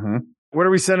 What are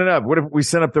we sending up? What if we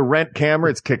send up the Rent camera?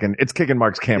 It's kicking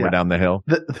Mark's camera down the hill.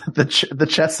 The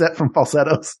chess set from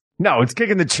Falsettos. No, it's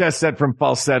kicking the chess set from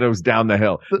Falsettos down the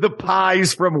hill. The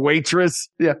pies from Waitress.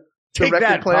 Yeah. Take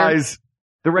that, pies.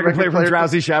 The record player from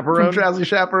Drowsy Chaperone. From Drowsy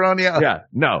Chaperone, yeah. Yeah.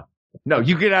 No,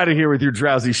 you get out of here with your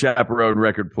Drowsy Chaperone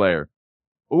record player.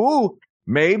 Ooh,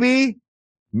 maybe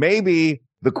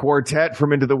the quartet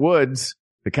from Into the Woods.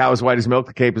 The cow is white as milk,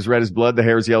 the cape is red as blood, the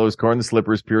hair is yellow as corn, the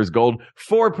slipper is pure as gold.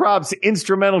 4 props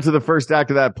instrumental to the first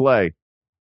act of that play.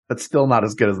 That's still not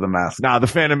as good as the mask. Nah, the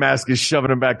Phantom mask is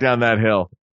shoving him back down that hill.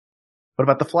 What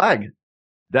about the flag?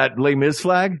 That Les Mis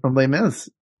flag? From Les Mis.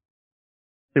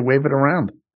 They wave it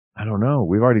around. I don't know.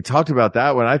 We've already talked about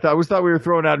that one. I always thought we were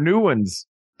throwing out new ones.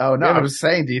 Oh, no, I was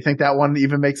saying, do you think that one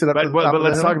even makes it up to the top but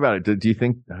let's of the talk about it. Do you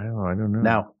think, I don't know.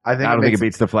 No, I don't think it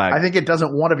beats the flag. I think it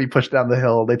doesn't want to be pushed down the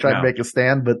hill. They try to make a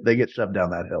stand, but they get shoved down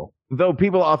that hill. Though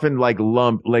people often like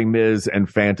lump Les Mis and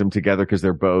Phantom together because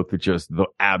they're both just the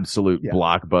absolute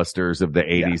blockbusters of the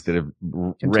 80s that have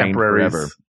reigned forever.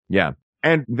 Yeah.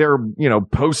 And their,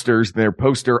 posters, their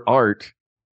poster art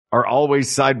are always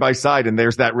side by side. And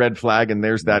there's that red flag and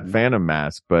there's that Phantom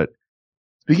mask. But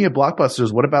speaking of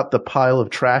blockbusters, what about the pile of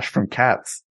trash from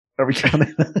Cats? Are we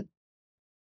counting?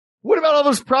 What about all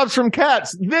those props from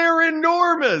Cats? They're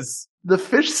enormous. The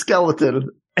fish skeleton,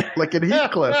 like in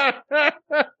Heathcliff.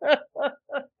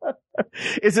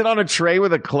 Is it on a tray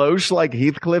with a cloche like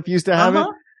Heathcliff used to have it?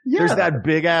 Yeah. There's that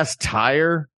big ass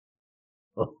tire.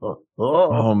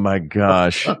 Oh my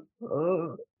gosh.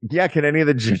 Yeah. Can any of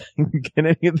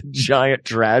the giant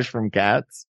trash from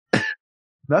Cats?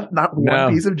 Not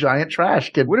one piece of giant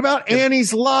trash. What about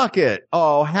Annie's locket?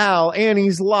 Oh, Hal,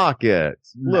 Annie's locket.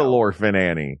 No. Little Orphan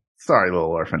Annie. Sorry,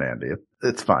 Little Orphan Andy.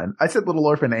 It's fine. I said Little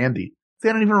Orphan Andy. See,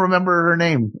 I don't even remember her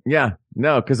name. Yeah,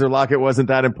 no, because her locket wasn't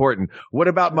that important. What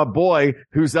about my boy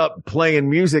who's up playing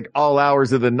music all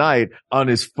hours of the night on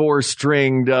his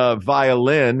 4-stringed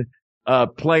violin,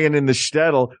 playing in the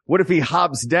shtetl? What if he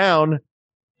hops down?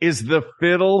 Is the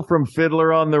fiddle from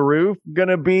Fiddler on the Roof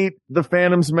gonna beat the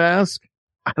Phantom's mask?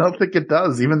 I don't think it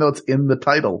does, even though it's in the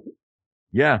title.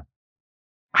 Yeah.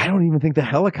 I don't even think the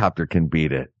helicopter can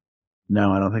beat it.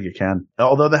 No, I don't think it can.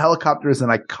 Although the helicopter is an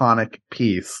iconic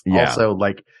piece. Yeah. Also,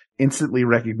 like, instantly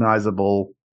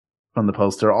recognizable from the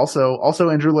poster. Also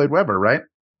Andrew Lloyd Webber, right?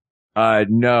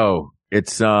 No.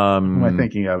 It's, Who am I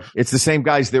thinking of? It's the same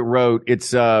guys that wrote,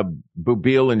 it's,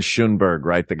 Boublil and Schoenberg,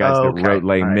 right? The guys that wrote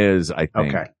Les Mis, I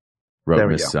think. Okay.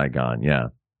 Wrote Miss Saigon, yeah.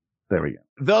 There we go.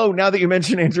 Though, now that you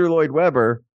mention Andrew Lloyd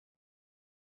Webber,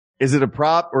 is it a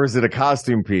prop or is it a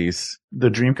costume piece? The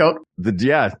Dreamcoat?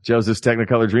 Joseph's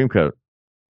Technicolor Dreamcoat.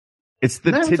 It's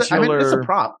the titular. It's a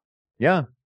prop. Yeah.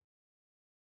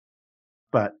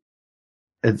 But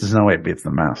there's no way it beats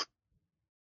the mask.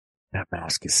 That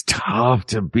mask is tough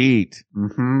to beat.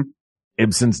 Mm-hmm.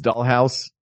 Ibsen's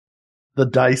Dollhouse. The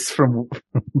dice from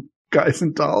Guys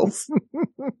and Dolls.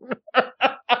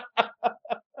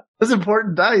 Those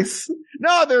important dice.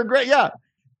 No, they're great. Yeah.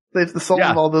 They've the soul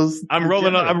of all those. I'm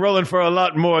rolling for a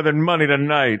lot more than money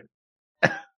tonight.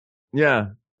 Yeah.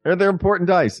 They're important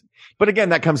dice. But again,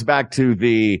 that comes back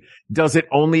to does it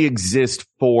only exist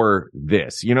for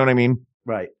this? You know what I mean?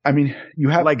 Right. I mean, you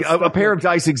have like a pair of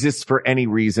dice exists for any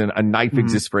reason. A knife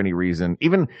exists for any reason.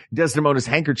 Even Desdemona's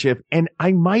handkerchief. And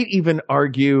I might even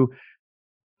argue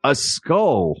a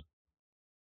skull.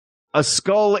 A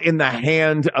skull in the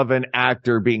hand of an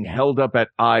actor being held up at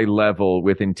eye level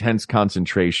with intense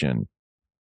concentration.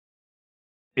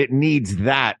 It needs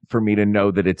that for me to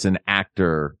know that it's an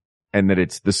actor and that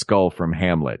it's the skull from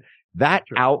Hamlet. That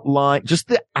outline, just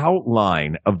the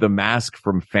outline of the mask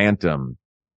from Phantom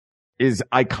is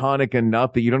iconic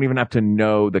enough that you don't even have to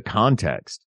know the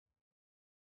context.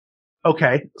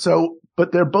 Okay. So,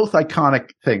 but they're both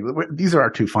iconic things. These are our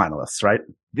 2 finalists, right?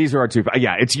 These are our 2.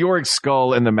 Yeah. It's Yorick's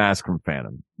skull and the mask from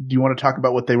Phantom. Do you want to talk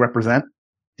about what they represent?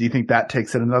 Do you think that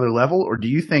takes it another level, or do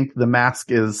you think the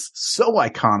mask is so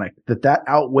iconic that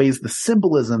outweighs the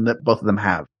symbolism that both of them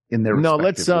have in their No,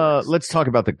 respective lyrics? let's talk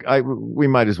about we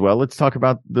might as well. Let's talk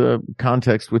about the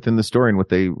context within the story and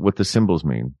what the symbols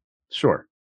mean. Sure.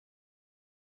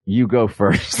 You go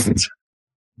first.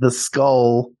 The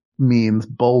skull means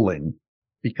bowling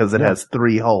because it has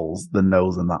 3 holes, the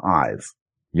nose and the eyes.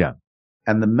 Yeah.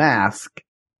 And the mask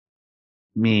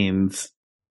means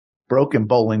broken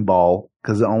bowling ball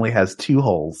because it only has 2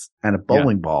 holes, and a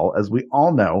bowling ball, as we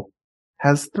all know,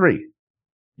 has 3.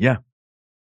 Yeah.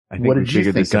 What did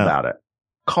you think about it?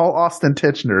 Call Austin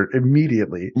Tichenor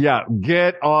immediately. Yeah,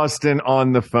 get Austin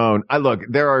on the phone.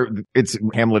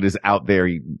 Hamlet is out there.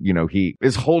 He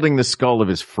is holding the skull of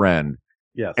his friend.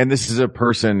 Yes. And this is a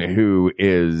person who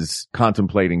is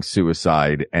contemplating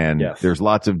suicide, and there's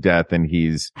lots of death, and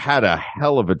he's had a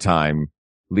hell of a time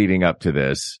leading up to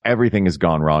this. Everything has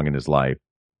gone wrong in his life.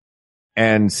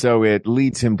 And so it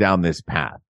leads him down this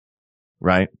path,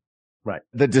 right? Right.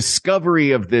 The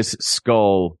discovery of this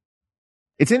skull.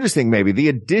 It's interesting, maybe the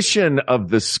addition of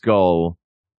the skull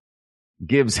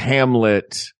gives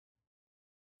Hamlet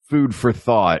food for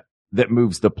thought that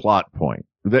moves the plot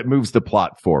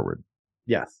forward.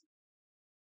 Yes.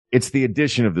 It's the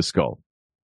addition of the skull.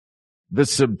 The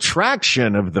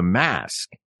subtraction of the mask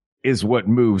is what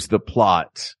moves the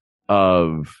plot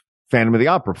of Phantom of the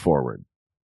Opera forward.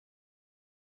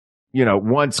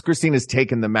 Once Christine has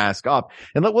taken the mask off,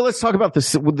 and let's talk about the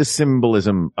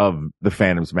symbolism of the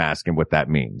Phantom's mask and what that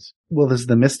means. Well, there's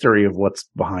the mystery of what's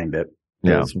behind it.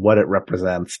 There's what it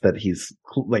represents, that he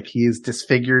is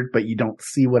disfigured, but you don't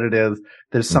see what it is.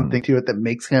 There's something to it that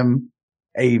makes him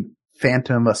a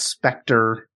phantom, a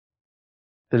specter.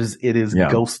 It is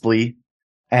ghostly.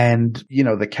 And,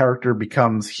 the character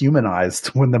becomes humanized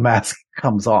when the mask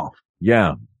comes off.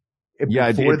 Yeah.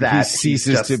 Before he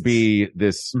ceases to be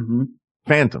this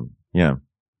phantom. Yeah.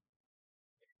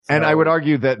 And I would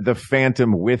argue that the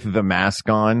Phantom with the mask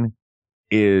on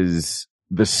is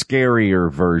the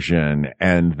scarier version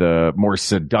and the more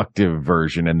seductive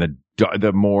version, and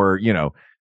the more,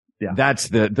 that's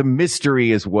the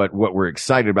mystery is what we're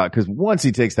excited about. Cause once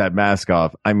he takes that mask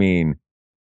off, I mean,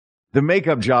 the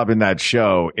makeup job in that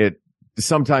show, it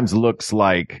sometimes looks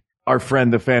like our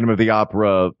friend, the Phantom of the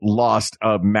Opera, lost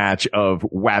a match of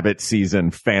Wabbit season,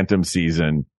 Phantom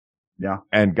season. Yeah.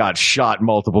 And got shot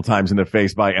multiple times in the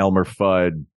face by Elmer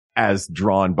Fudd as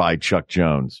drawn by Chuck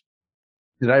Jones.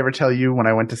 Did I ever tell you when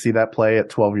I went to see that play at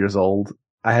 12 years old,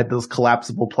 I had those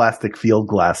collapsible plastic field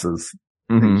glasses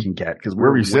that you can get because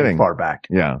where were you sitting? Far back.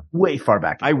 Yeah. Way far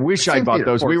back. I wish I bought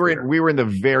those. We were in the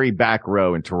very back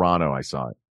row in Toronto. I saw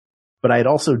it. But I had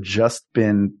also just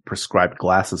been prescribed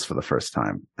glasses for the first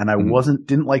time, and I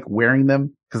didn't like wearing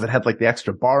them because it had like the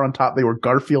extra bar on top. They were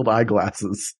Garfield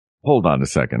eyeglasses. Hold on a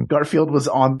second. Garfield was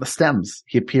on the stems.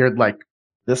 He appeared like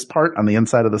this part on the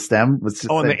inside of the stem was just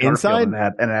on the Garfield, inside,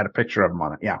 and it had a picture of him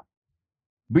on it. Yeah.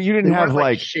 But you didn't have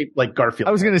like shaped like Garfield.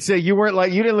 I was going to say you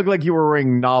didn't look like you were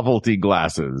wearing novelty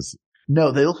glasses.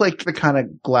 No, they look like the kind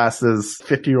of glasses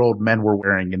 50-year-old men were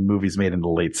wearing in movies made in the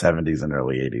late 70s and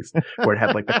early 80s, where it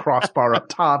had like the crossbar up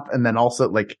top, and then also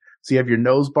so you have your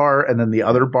nose bar and then the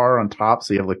other bar on top,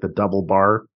 so you have like the double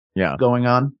bar going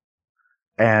on.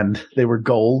 And they were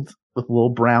gold with a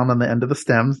little brown on the end of the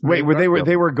stems. Wait, they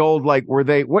were gold,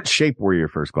 what shape were your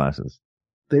first glasses?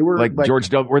 They were like George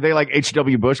W. Were they like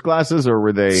H.W. Bush glasses, or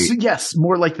were they? Yes,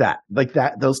 more like that.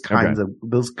 Those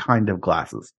kind of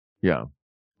glasses. Yeah.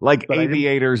 Like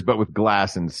aviators, but with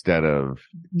glass instead of.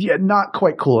 Yeah, not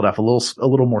quite cool enough. A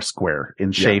little more square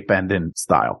in shape and in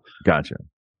style. Gotcha.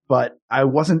 But I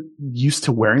wasn't used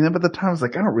to wearing them at the time. I was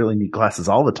like, I don't really need glasses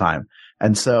all the time.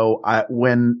 And so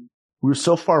when we were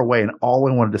so far away and all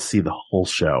I wanted to see the whole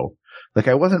show,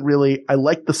 I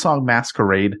liked the song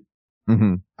Masquerade.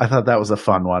 Mm-hmm. I thought that was a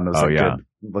fun one. It was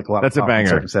good, a lot That's of a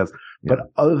banger. Yeah. But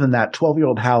other than that,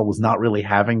 12-year-old Hal was not really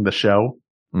having the show.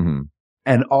 Mm-hmm.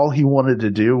 And all he wanted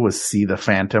to do was see the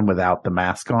Phantom without the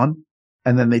mask on.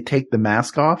 And then they take the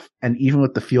mask off. And even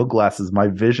with the field glasses, my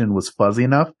vision was fuzzy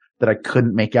enough that I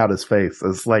couldn't make out his face.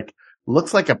 It's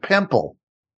looks like a pimple.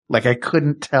 I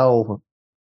couldn't tell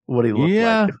what he looked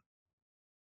like.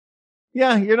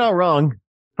 Yeah, you're not wrong.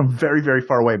 From very, very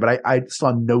far away, but I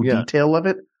saw no detail of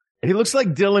it. He looks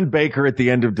like Dylan Baker at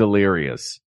the end of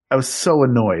Delirious. I was so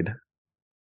annoyed.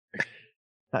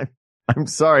 I'm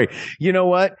sorry. You know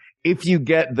what? If you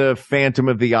get the Phantom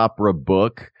of the Opera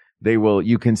book,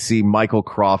 you can see Michael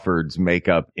Crawford's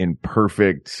makeup in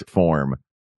perfect form.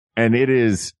 And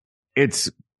it's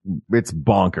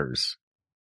bonkers.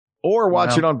 Or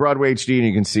watch it on Broadway HD and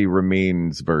you can see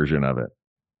Ramin's version of it.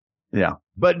 Yeah.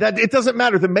 But it doesn't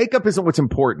matter. The makeup isn't what's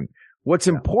important. What's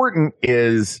important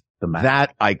is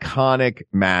that iconic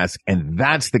mask. And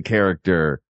that's the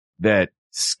character that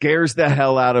scares the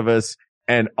hell out of us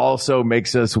and also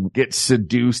makes us get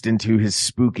seduced into his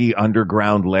spooky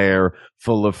underground lair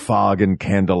full of fog and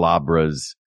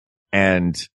candelabras.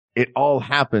 And it all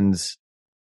happens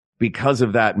because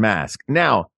of that mask.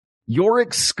 Now,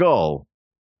 Yorick Skull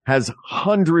has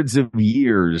hundreds of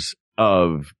years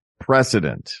of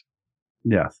precedent.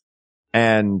 Yes.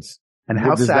 And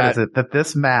how sad is it that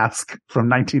this mask from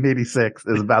 1986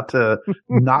 is about to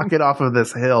knock it off of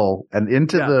this hill and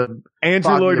into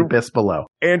the abyss below?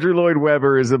 Andrew Lloyd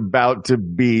Webber is about to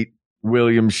beat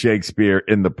William Shakespeare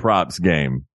in the props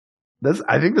game.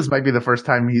 I think this might be the first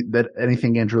time that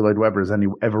anything Andrew Lloyd Webber has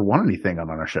ever won anything on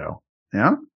our show.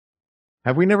 Yeah.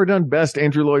 Have we never done best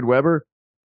Andrew Lloyd Webber?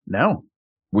 No.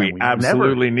 We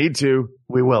absolutely need to.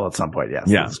 We will at some point. Yes.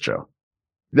 Yeah. That's true.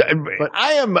 But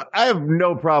I have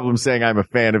no problem saying I'm a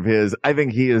fan of his. I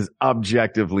think he is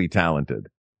objectively talented.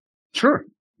 Sure.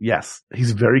 Yes.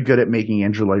 He's very good at making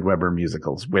Andrew Lloyd Webber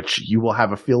musicals, which you will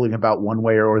have a feeling about one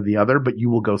way or the other, but you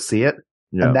will go see it.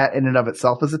 Yeah. And that in and of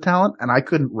itself is a talent. And I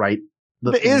couldn't write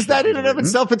Is that in and of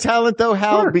itself a talent though,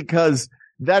 Hal? Sure. Because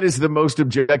that is the most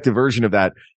objective version of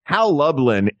that. Hal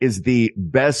Lublin is the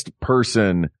best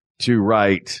person to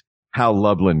write Hal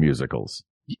Lublin musicals.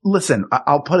 Listen,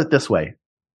 I'll put it this way.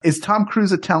 Is Tom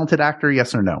Cruise a talented actor?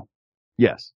 Yes or no?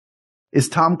 Yes. Is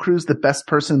Tom Cruise the best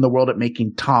person in the world at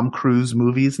making Tom Cruise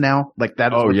movies now? Like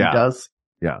that is what he does?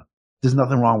 Yeah. There's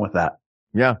nothing wrong with that.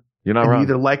 Yeah. You're not wrong. You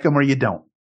either like him or you don't.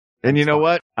 And you know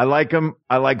what? I like him.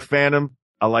 I like Phantom.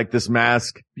 I like this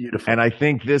mask. Beautiful. And I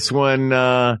think this one,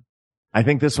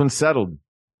 settled.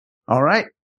 All right.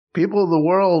 People of the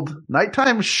world,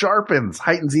 nighttime sharpens,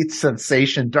 heightens each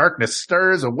sensation, darkness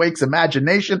stirs, awakes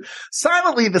imagination.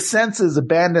 Silently the senses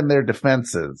abandon their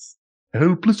defenses.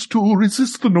 Helpless to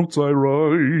resist the notes I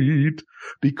write,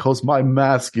 because my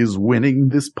mask is winning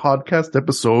this podcast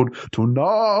episode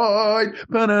tonight.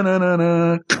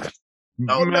 Ba-na-na-na-na.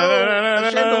 Oh no,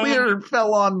 the chandelier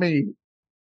fell on me.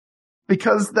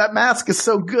 Because that mask is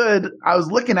so good, I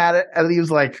was looking at it and he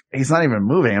was like, he's not even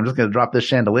moving. I'm just going to drop this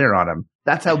chandelier on him.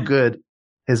 That's how good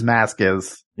his mask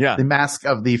is. Yeah. The mask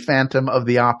of the Phantom of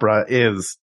the Opera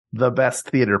is the best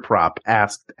theater prop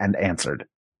asked and answered.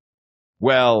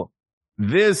 Well,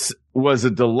 this was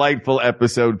a delightful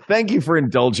episode. Thank you for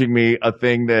indulging me, a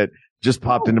thing that just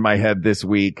popped into my head this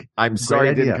week. I'm sorry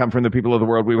it didn't come from the people of the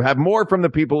world. We will have more from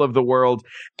the people of the world,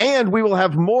 and we will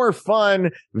have more fun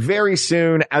very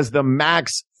soon as the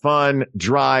Max Fun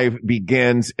Drive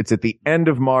begins. It's at the end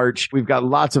of March. We've got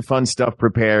lots of fun stuff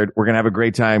prepared. We're going to have a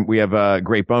great time. We have a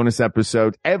great bonus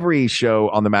episode. Every show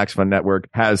on the Max Fun Network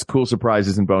has cool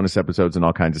surprises and bonus episodes and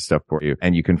all kinds of stuff for you.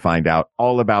 And you can find out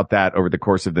all about that over the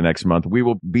course of the next month. We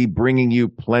will be bringing you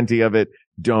plenty of it.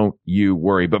 Don't you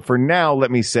worry. But for now, let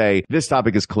me say this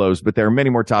topic is closed, but there are many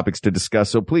more topics to discuss.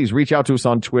 So please reach out to us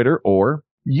on Twitter, or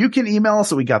you can email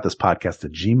us at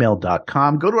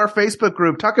wegotThisPodcast@gmail.com. Go to our Facebook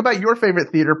group. Talk about your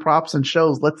favorite theater props and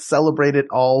shows. Let's celebrate it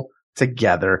all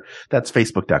together. That's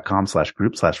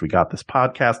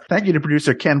Facebook.com/group/WeGotThisPodcast. Thank you to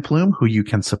producer Ken Plume, who you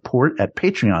can support at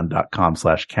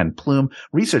Patreon.com/Ken Plume,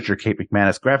 researcher Kate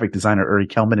McManus, graphic designer Uri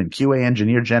Kelman, and QA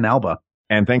engineer Jen Alba.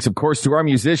 And thanks, of course, to our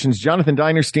musicians, Jonathan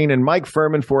Dinerstein and Mike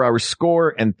Furman, for our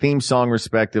score and theme song,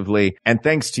 respectively. And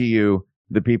thanks to you,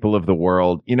 the people of the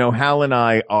world. You know, Hal and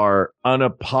I are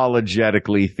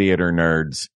unapologetically theater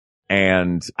nerds.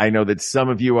 And I know that some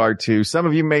of you are too. Some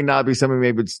of you may not be. Some of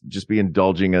you may just be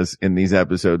indulging us in these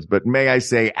episodes. But may I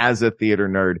say, as a theater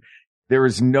nerd, there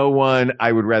is no one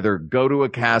I would rather go to a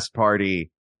cast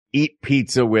party, eat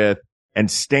pizza with,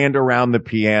 and stand around the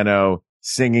piano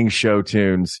singing show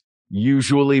tunes,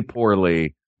 usually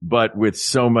poorly, but with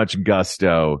so much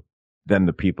gusto, than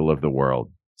the people of the world.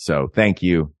 So thank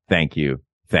you. Thank you.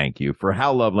 Thank you. For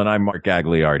Hal Lublin, I'm Mark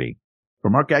Gagliardi. For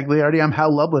Mark Gagliardi, I'm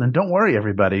Hal Lublin. And don't worry,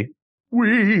 everybody.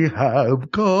 We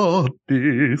have got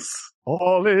this.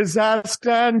 All is asked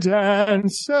and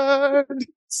answered.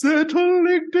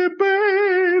 Settling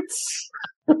debates.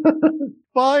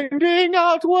 Finding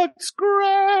out what's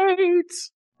great.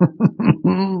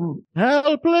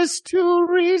 Helpless to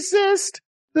resist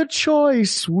the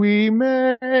choice we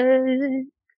make.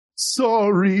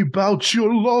 Sorry about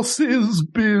your losses,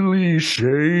 Billy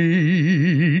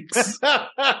Shakes. We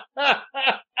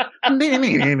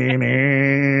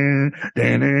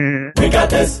got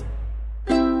this.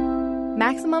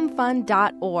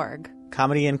 MaximumFun.org.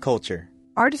 Comedy and culture.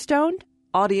 Artist owned.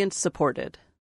 Audience supported.